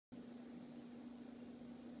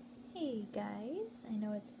Hey guys, I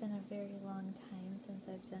know it's been a very long time since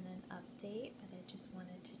I've done an update, but I just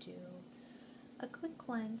wanted to do a quick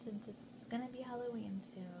one since it's going to be Halloween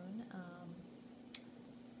soon.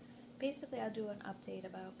 Basically, I'll do an update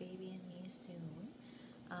about baby and me soon.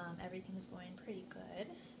 Everything's going pretty good,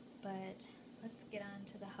 but let's get on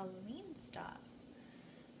to the Halloween stuff.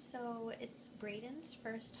 So it's Brayden's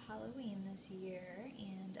first Halloween this year,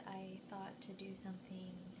 and I thought to do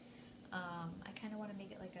something. I kind of want to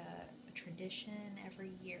make it like a tradition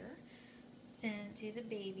every year. Since he's a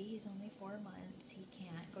baby, he's only 4 months, he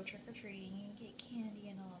can't go trick-or-treating and get candy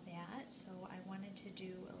and all that, so I wanted to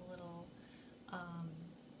do a little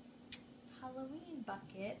Halloween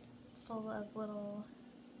bucket full of little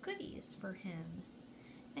goodies for him.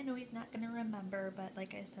 I know he's not going to remember, but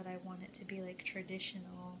like I said, I want it to be like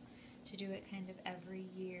traditional, to do it kind of every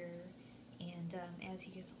year. And as he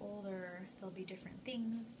gets older, there'll be different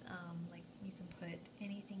things, like you can put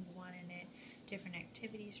anything you want in it, different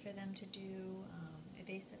activities for them to do.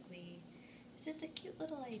 It's just a cute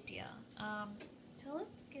little idea. So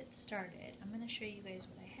let's get started. I'm going to show you guys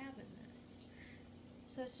what I have in this.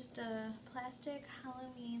 So it's just a plastic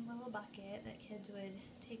Halloween little bucket that kids would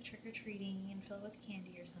take trick-or-treating and fill with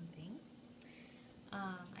candy or something.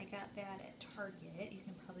 I got that at Target. You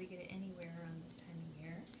can probably get it anywhere around this time of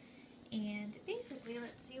year. And basically,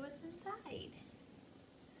 let's see what's inside.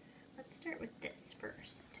 Let's start with this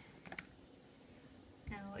first.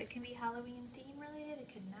 Now, it can be Halloween theme related,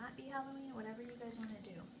 it could not be Halloween, whatever you guys want to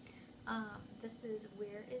do. This is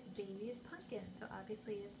Where is Baby's Pumpkin? So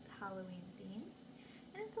obviously it's Halloween theme.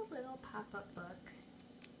 And it's a little pop-up book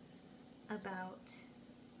about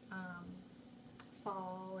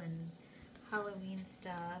fall and Halloween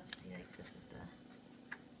stuff. See, like this is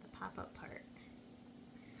the pop-up part.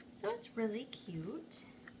 So it's really cute,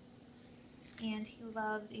 and he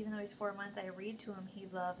loves, even though he's 4 months, I read to him, he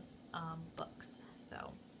loves books,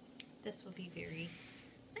 so this will be very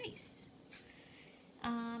nice.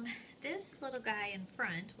 This little guy in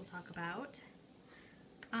front we'll talk about,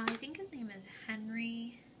 I think his name is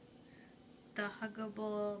Henry the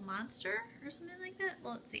Huggable Monster, or something like that.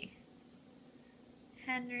 Well, let's see.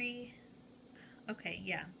 Henry, okay,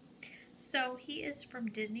 yeah. So he is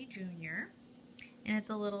from Disney Junior. And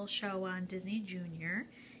it's a little show on Disney Junior,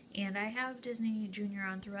 and I have Disney Junior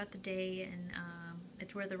on throughout the day, and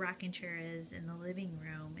it's where the rocking chair is in the living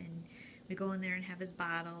room, and we go in there and have his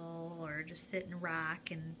bottle or just sit and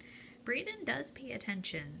rock. And Brayden does pay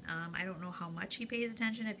attention. I don't know how much he pays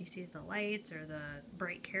attention, if he sees the lights or the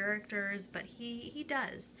bright characters, but he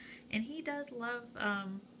does, and he does love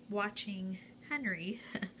watching Henry.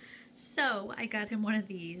 So I got him one of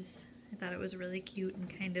these. I thought it was really cute and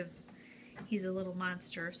kind of, he's a little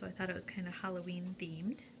monster, so I thought it was kind of Halloween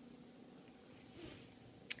themed.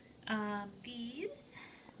 These,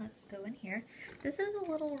 let's go in here. This is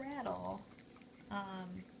a little rattle.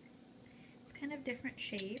 It's kind of different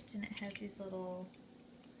shaped, and it has these little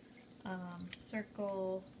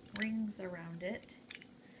circle rings around it.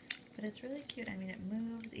 But it's really cute. I mean, it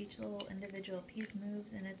moves, each little individual piece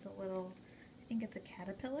moves, and it's a little, I think it's a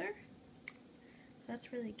caterpillar. So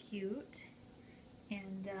that's really cute.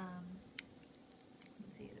 And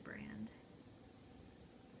let's see the brand.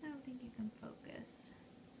 I don't think you can focus.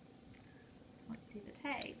 Let's see the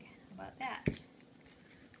tag. How about that?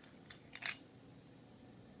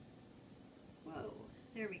 Whoa,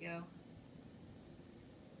 there we go.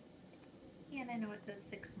 And I know it says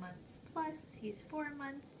 6 months plus. He's 4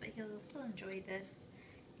 months, but he'll still enjoy this.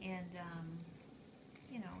 And,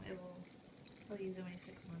 you know, he'll use it when he's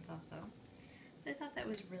 6 months also. So I thought that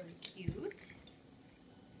was really cute.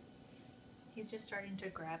 He's just starting to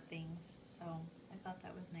grab things, so I thought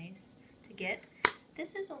that was nice to get.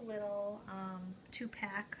 This is a little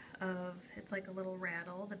 2-pack of, it's like a little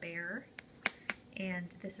rattle, the bear, and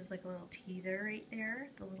this is like a little teether right there,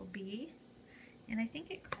 the little bee, and I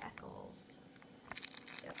think it crackles.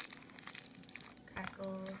 Yep,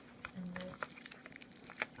 crackles, and this,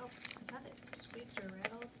 oh, I thought it squeaked or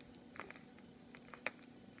rattled.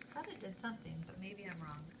 I thought it did something, but maybe I'm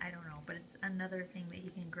wrong. I don't know, but it's another thing that he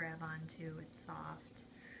can grab onto. It's soft.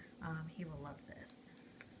 He will love this.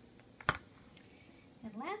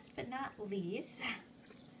 And last but not least,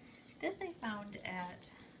 this I found at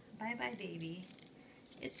Bye Bye Baby.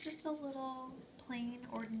 It's just a little plain,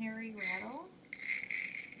 ordinary rattle.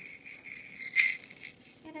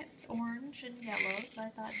 And it's orange and yellow, so I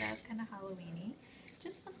thought that was kind of Halloween-y.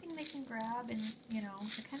 Just something they can grab, and, you know,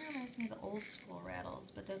 it kind of reminds me of the old school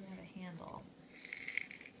rattles, but doesn't have a handle.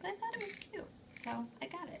 But I thought it was cute, so I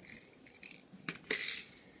got it.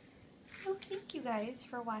 So thank you guys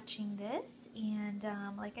for watching this, and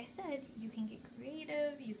like I said, you can get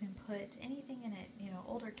creative, you can put anything in it, you know,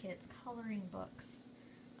 older kids, coloring books,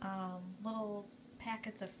 little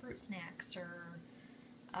packets of fruit snacks, or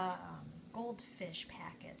goldfish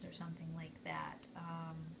packets or something like that.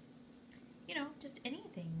 You know, just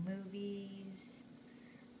anything, movies,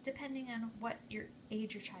 depending on what your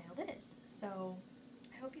age your child is. So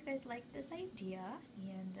I hope you guys like this idea,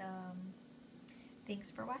 and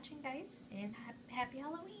thanks for watching, guys, and happy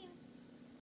Halloween!